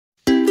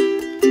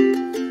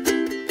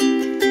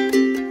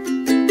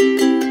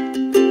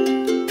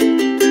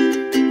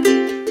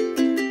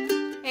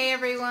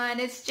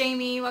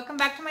welcome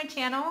back to my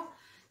channel.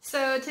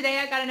 So today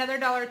I got another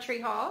Dollar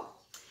Tree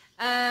haul.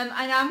 And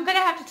I'm gonna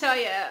have to tell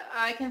you,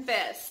 I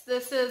confess,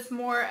 this is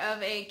more of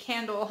a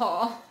candle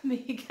haul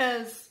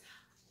because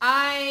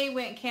I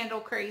went candle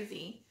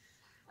crazy.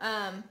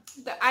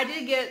 I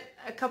did get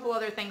a couple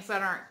other things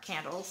that aren't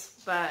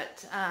candles,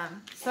 but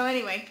so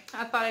anyway,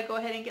 I thought I'd go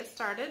ahead and get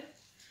started.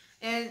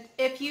 And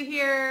if you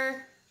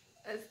hear,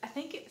 I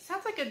think it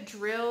sounds like a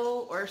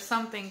drill or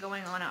something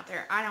going on out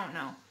there. I don't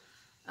know.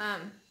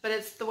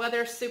 But the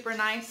weather's super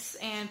nice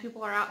and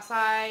people are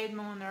outside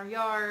mowing their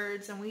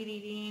yards and weed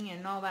eating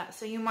and all that.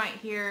 So you might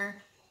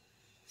hear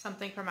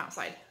something from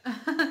outside.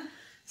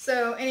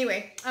 So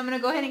anyway, I'm going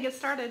to go ahead and get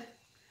started.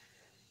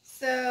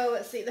 So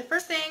let's see. The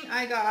first thing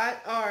I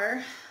got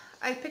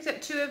I picked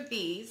up 2 of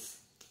these,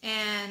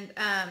 and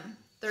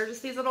they're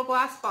just these little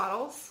glass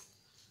bottles.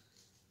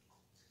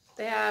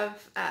 They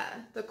have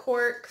the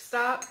cork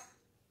stop,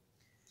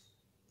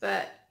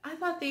 but I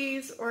thought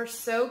these were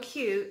so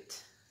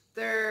cute.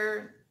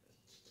 They're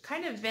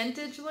kind of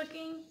vintage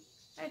looking,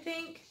 I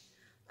think.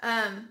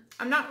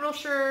 I'm not real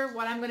sure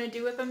what I'm going to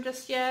do with them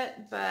just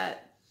yet,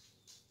 but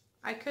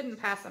I couldn't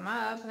pass them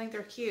up. I think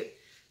they're cute.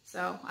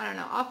 So, I don't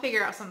know. I'll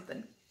figure out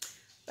something.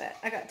 But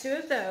I got 2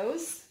 of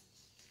those.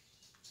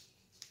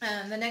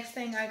 The next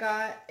thing I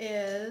got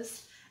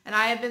is, and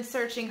I have been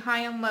searching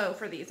high and low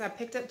for these. I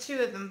picked up 2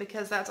 of them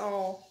because that's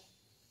all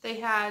they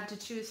had to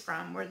choose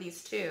from were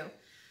these 2.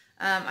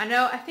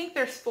 I think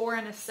there's 4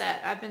 in a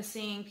set. I've been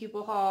seeing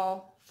people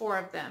haul 4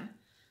 of them.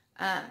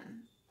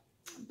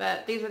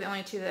 But these were the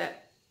only 2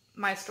 that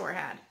my store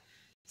had.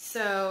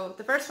 So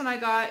the first one I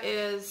got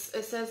is,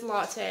 it says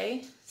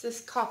latte. It's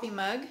this coffee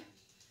mug.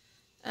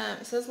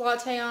 It says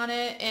latte on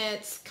it.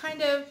 It's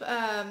kind of,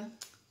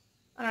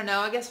 I don't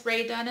know, I guess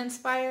Ray Dunn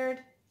inspired.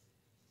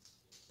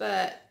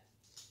 But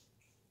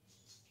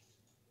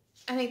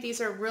I think these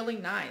are really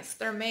nice.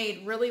 They're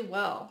made really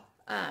well.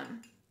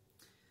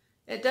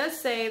 It does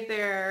say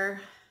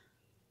they're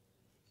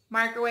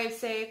microwave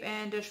safe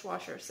and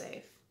dishwasher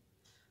safe,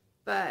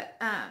 but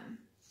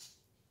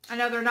I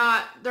know they're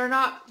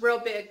not real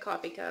big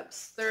coffee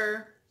cups.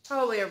 They're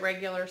probably a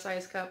regular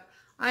size cup.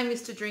 I'm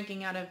used to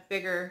drinking out of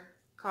bigger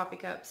coffee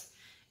cups,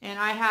 and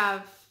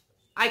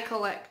I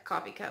collect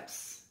coffee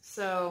cups,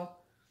 so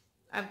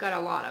I've got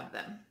a lot of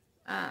them.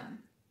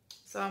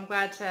 So I'm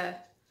glad to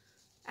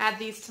add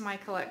these to my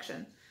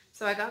collection.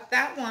 So I got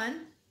that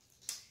one.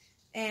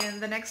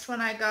 And the next one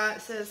I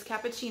got says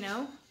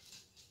cappuccino.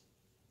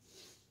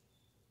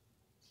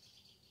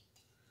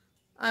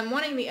 I'm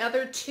wanting the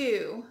other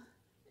 2,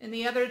 and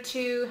the other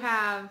 2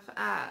 have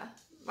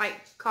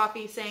like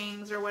coffee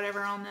sayings or whatever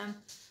on them.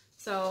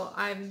 So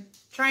I'm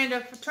trying to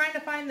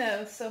find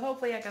those. So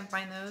hopefully I can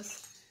find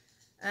those.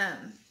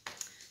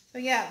 So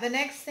yeah, the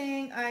next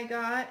thing I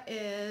got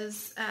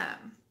is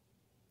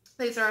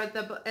these are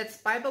it's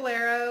by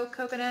Bolero,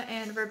 coconut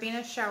and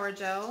verbena shower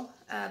gel.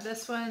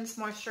 This one's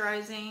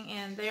moisturizing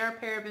and they are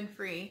paraben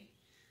free.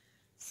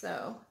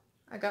 So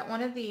I got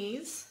one of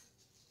these.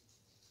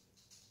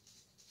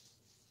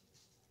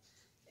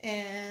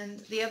 And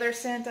the other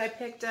scent I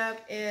picked up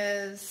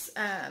is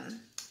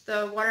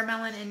the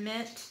watermelon and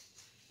mint.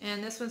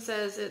 And this one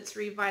says it's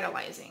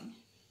revitalizing.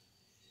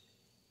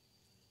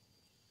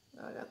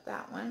 So I got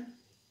that one.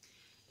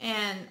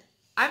 And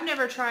I've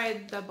never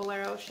tried the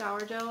Bolero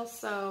shower gel,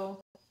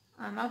 so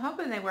I'm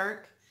hoping they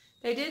work.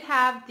 They did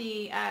have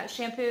the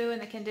shampoo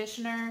and the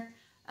conditioner.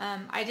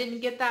 I didn't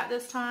get that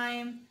this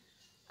time.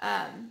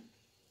 I'm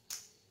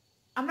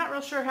not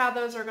real sure how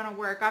those are going to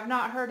work. I've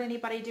not heard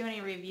anybody do any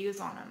reviews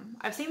on them.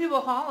 I've seen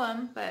people haul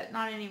them, but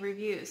not any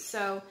reviews.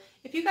 So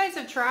if you guys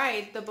have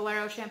tried the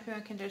Bolero shampoo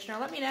and conditioner,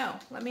 let me know.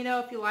 Let me know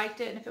if you liked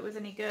it and if it was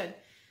any good.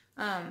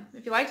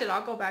 If you liked it,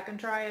 I'll go back and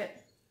try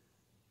it.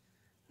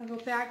 I'll go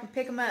back and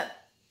pick them up.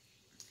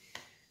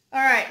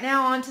 Alright,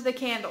 now on to the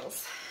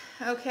candles.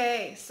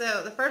 Okay,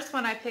 so the first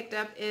one I picked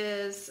up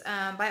is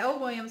by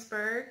Old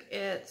Williamsburg.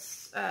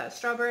 It's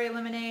strawberry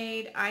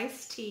lemonade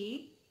iced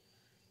tea.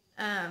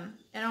 And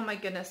oh my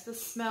goodness,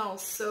 this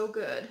smells so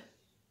good.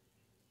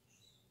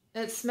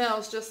 It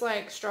smells just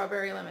like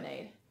strawberry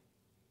lemonade.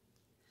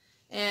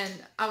 And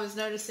I was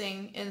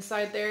noticing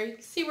inside there, you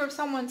can see where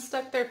someone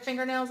stuck their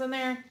fingernails in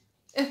there.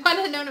 If I'd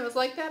have known it was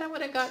like that, I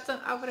would have got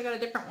a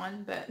different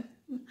one, but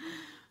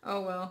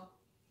oh well.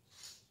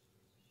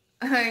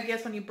 I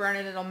guess when you burn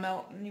it, it'll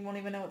melt and you won't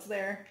even know it's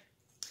there.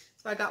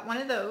 So I got one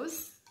of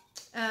those.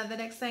 The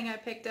next thing I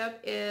picked up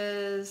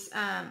is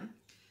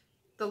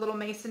the little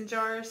mason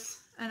jars.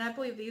 And I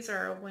believe these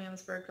are Old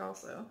Williamsburg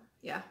also.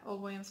 Yeah,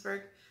 Old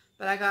Williamsburg.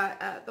 But I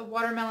got the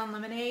watermelon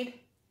lemonade.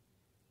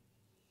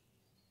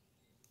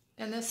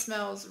 And this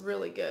smells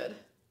really good.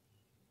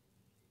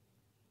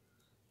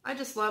 I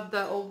just love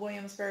the Old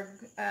Williamsburg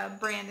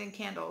brand and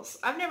candles.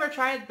 I've never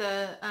tried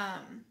the...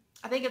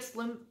 I think it's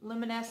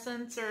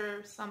Luminescence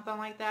or something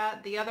like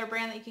that. The other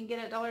brand that you can get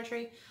at Dollar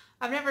Tree.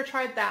 I've never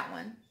tried that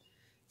one.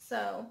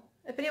 So,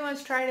 if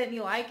anyone's tried it and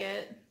you like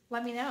it,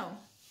 let me know.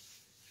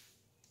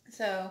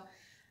 So,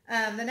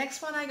 the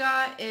next one I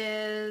got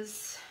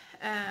is,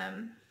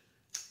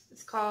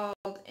 it's called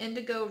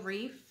Indigo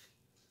Reef.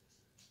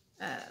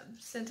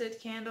 scented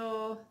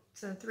candle.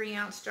 It's in a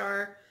 3-ounce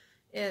jar.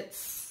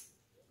 It's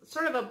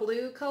sort of a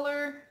blue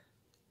color,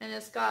 and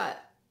it's got,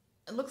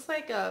 it looks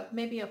like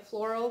maybe a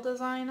floral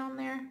design on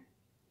there.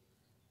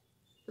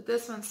 But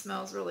this one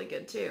smells really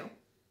good too.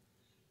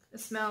 It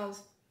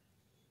smells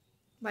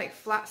like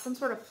some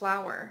sort of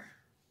flower.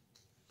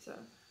 It's a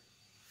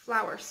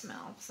flower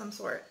smell of some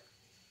sort.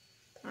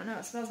 I don't know,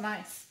 it smells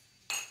nice.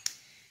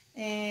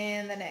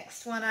 And the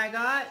next one I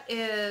got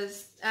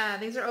is,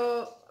 these are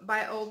all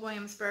by Old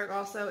Williamsburg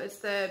also. It's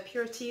the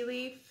Pure Tea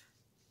Leaf.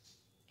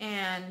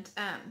 And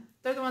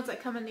they're the ones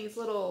that come in these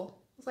little,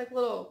 it's like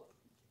little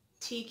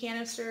tea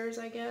canisters,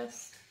 I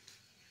guess.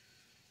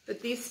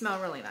 But these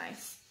smell really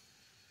nice.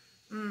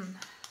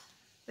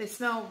 They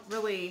smell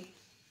really,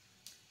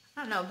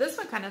 I don't know, this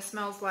one kind of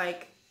smells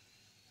like,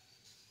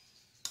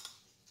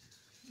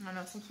 I don't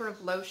know, some sort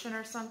of lotion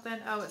or something.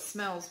 Oh, it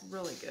smells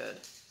really good.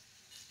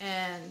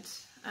 And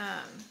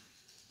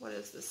what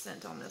is the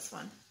scent on this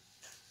one?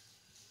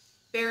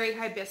 Berry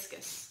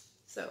hibiscus.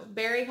 So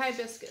berry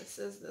hibiscus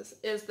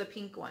is the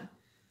pink one.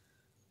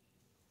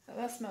 So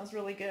that smells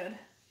really good.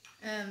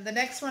 And the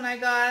next one I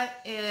got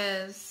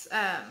is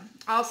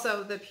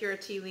also the Pure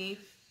Tea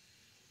Leaf.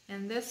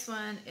 And this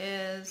one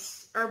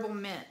is Herbal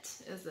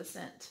Mint is the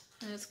scent.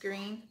 And it's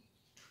green.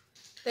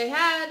 They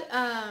had,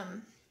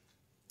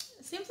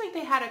 it seems like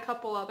they had a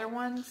couple other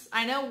ones.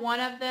 I know one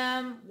of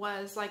them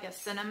was like a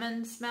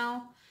cinnamon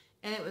smell.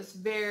 And it was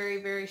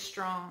very, very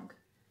strong.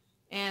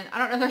 And I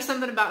don't know, there's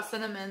something about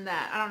cinnamon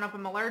that, I don't know if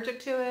I'm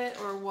allergic to it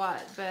or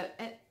what, but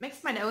it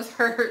makes my nose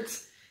hurt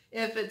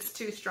if it's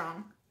too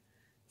strong.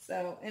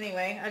 So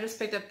anyway, I just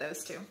picked up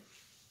those two.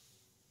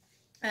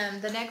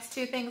 And the next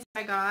two things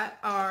I got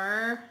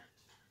are,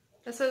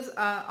 this is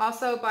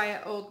also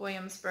by Old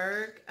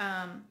Williamsburg.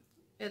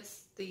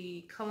 It's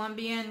the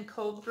Colombian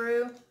Cold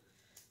Brew.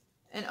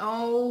 And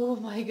oh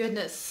my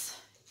goodness,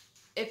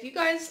 if you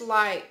guys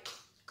like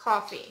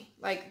coffee,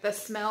 like the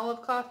smell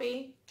of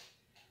coffee,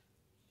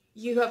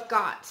 you've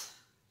got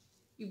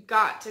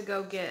to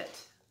go get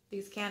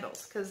these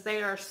candles because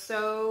they are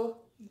so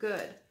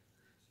good.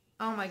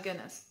 Oh my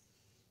goodness.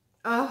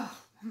 Oh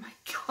my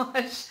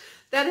gosh.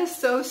 That is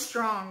so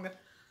strong.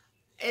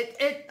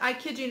 I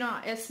kid you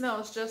not, it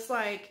smells just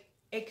like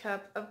a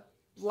cup of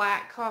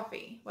black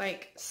coffee,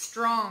 like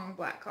strong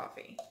black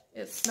coffee.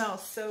 It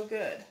smells so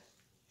good.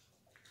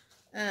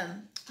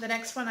 The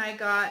next one I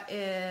got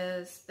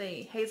is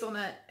the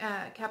hazelnut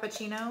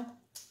cappuccino.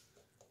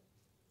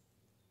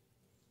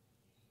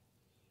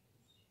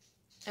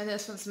 And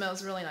this one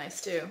smells really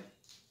nice too.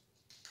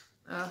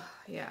 Oh,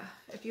 yeah.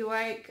 If you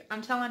like,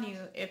 I'm telling you,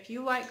 if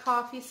you like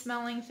coffee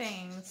smelling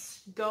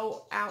things,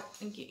 go out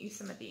and get you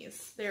some of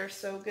these. They're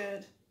so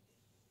good.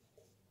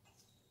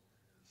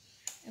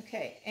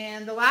 Okay,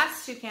 and the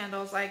last two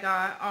candles I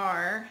got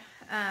are,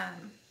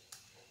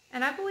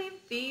 and I believe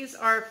these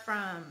are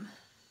from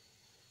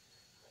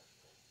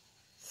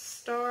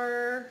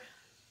Star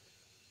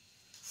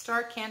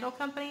Candle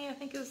Company, I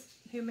think is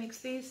who makes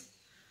these.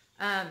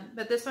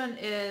 But this one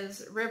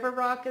is River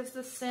Rock is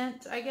the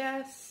scent, I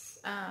guess.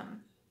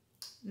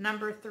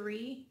 Number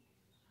 3.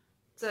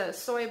 It's a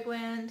soy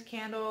blend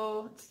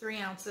candle. It's 3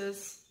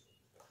 ounces.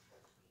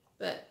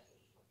 But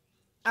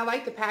I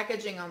like the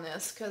packaging on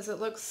this because it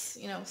looks,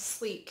 you know,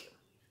 sleek.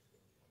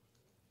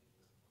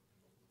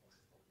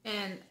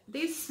 And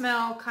these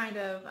smell kind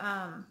of,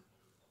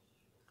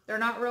 they're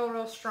not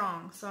real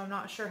strong, so I'm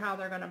not sure how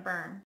they're going to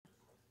burn.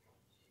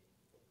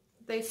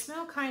 They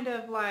smell kind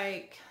of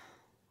like,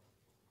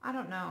 I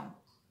don't know,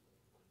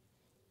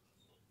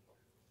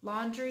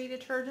 laundry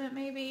detergent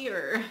maybe,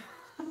 or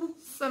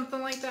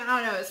something like that.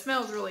 I don't know. It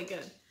smells really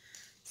good.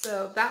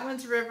 So that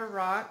one's River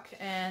Rock,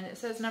 and it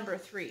says number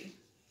 3.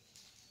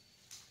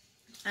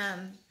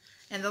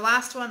 And the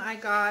last one I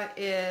got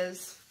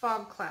is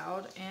Fog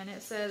Cloud, and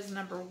it says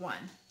number 1.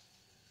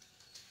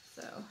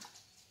 So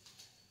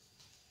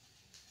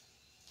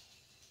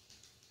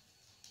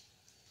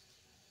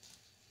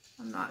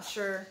I'm not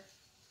sure.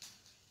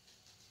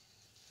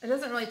 It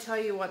doesn't really tell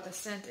you what the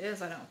scent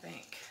is, I don't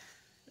think,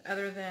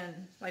 other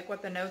than like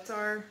what the notes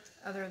are,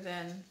 other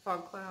than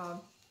Fog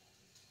Cloud.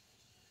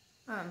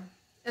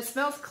 It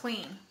smells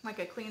clean, like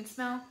a clean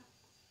smell.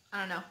 I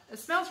don't know. It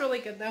smells really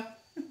good though.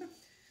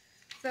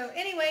 So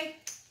anyway,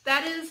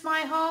 that is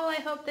my haul. I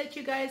hope that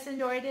you guys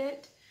enjoyed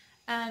it.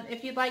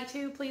 If you'd like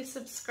to, please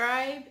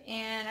subscribe,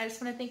 and I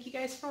just want to thank you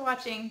guys for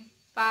watching.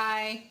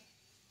 Bye.